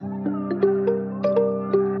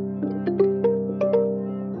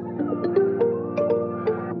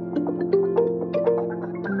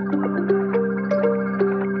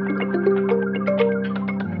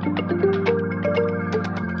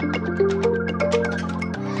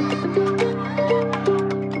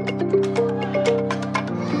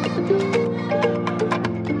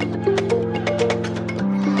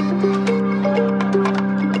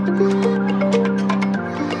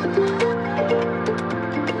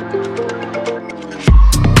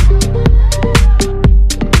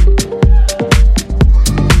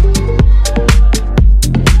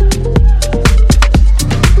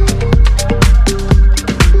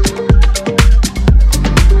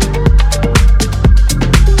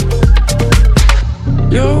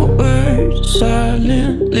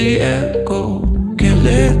silently echo, can't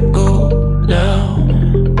let go now.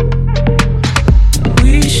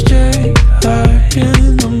 We stay high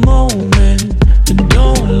in the moment and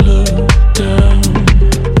don't look down.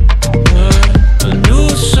 But a new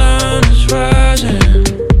sun is rising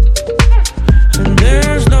and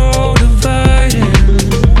there's no dividing.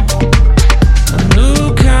 A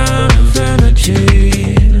new kind of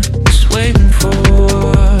energy is waiting for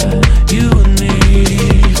you and me.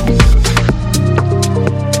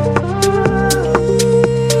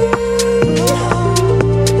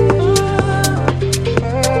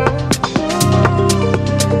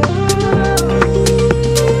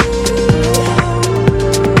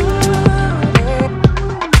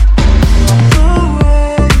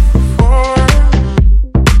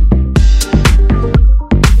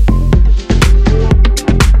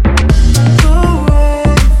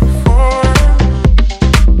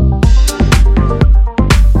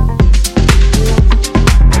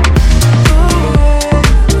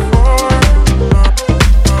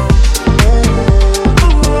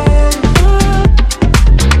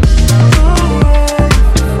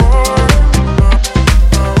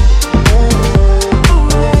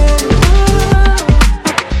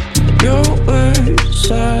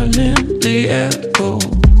 Silently echo,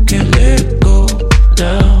 can't let go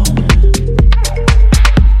now.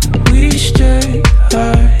 We stay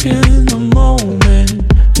high in the moment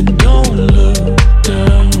and don't look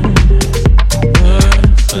down.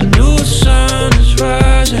 But a new sun is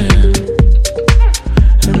rising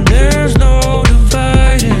and there's no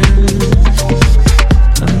dividing.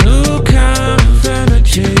 A new kind of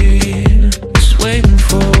energy is waiting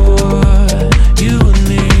for you and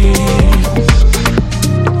me.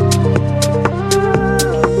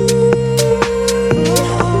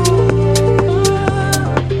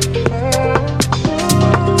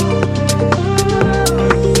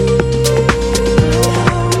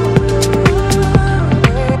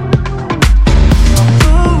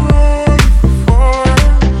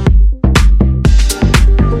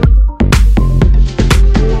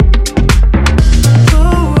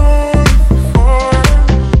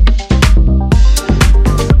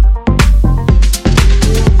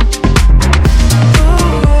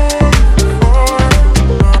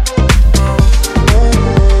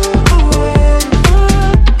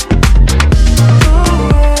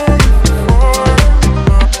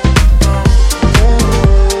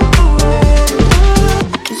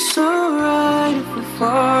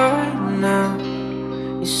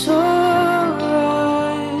 It's alright.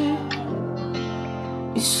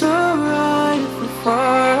 It's alright.